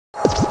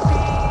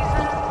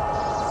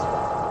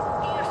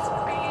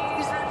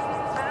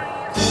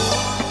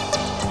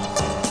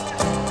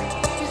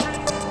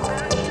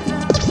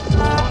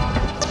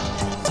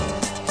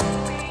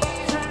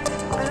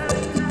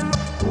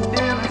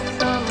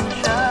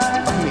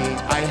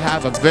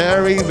have a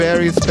very,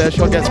 very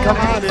special guest. Come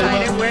on,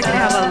 Irma. We're going to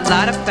have a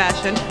lot of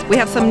fashion. We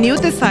have some new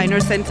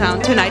designers in town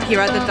tonight here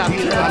at the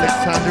W.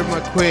 Alexander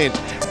McQueen.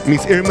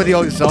 Miss Irma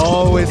Deihl is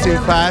always in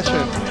fashion,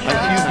 and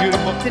she's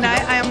beautiful.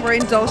 Tonight I am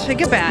wearing Dolce &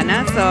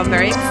 Gabbana, so I'm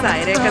very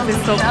excited because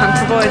it's so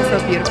comfortable and so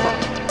beautiful.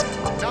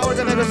 Now we're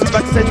gonna go see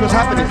backstage what's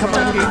happening. Come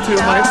on here to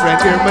my friend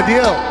Irma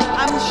Deihl.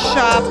 I'm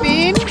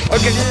shopping.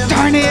 Okay.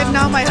 Darn it,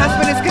 now my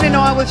husband is gonna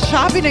know I was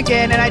shopping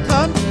again, and I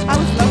told him,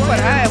 look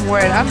what I am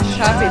wearing. I'm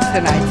shopping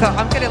tonight, so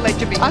I'm gonna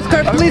let you be.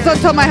 Oscar, please don't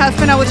tell my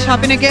husband I was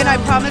shopping again. I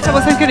promise I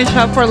wasn't gonna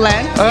shop for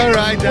Lent. All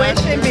right.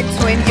 Wish in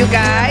between you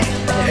guys.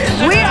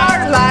 We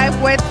are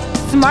live with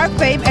Smart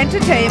Fame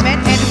Entertainment,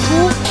 and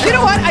you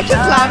know what? I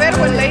just love it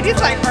when ladies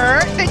like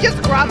her, they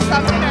just grab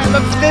something and it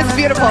looks this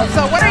beautiful.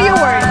 So what are you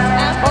wearing?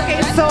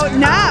 Okay, so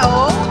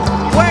now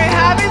we're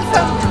having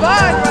some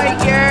fun right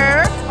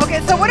here. Okay,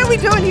 so what are we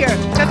doing here?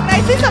 Because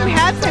I see some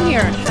hats in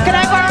here. Can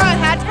I borrow a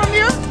hat from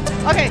you?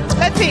 Okay,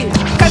 let's see.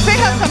 Because they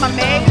have some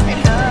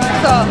amazing.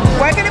 So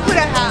we're gonna put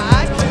a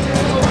hat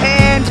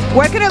and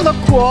we're gonna look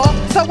cool.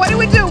 So what do?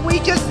 We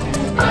just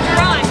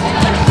run.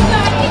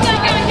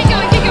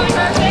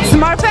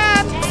 Smart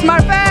Fam,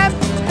 Smart Fam.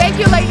 Thank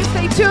you, ladies.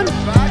 Stay tuned.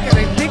 And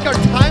I think our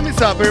time is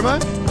up, Irma.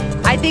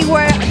 I think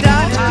we're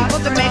done able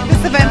to make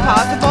this event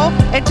possible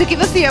and to give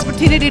us the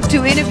opportunity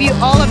to interview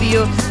all of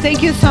you.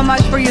 Thank you so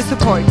much for your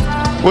support.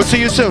 We'll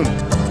see you soon.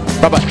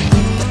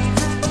 Bye-bye.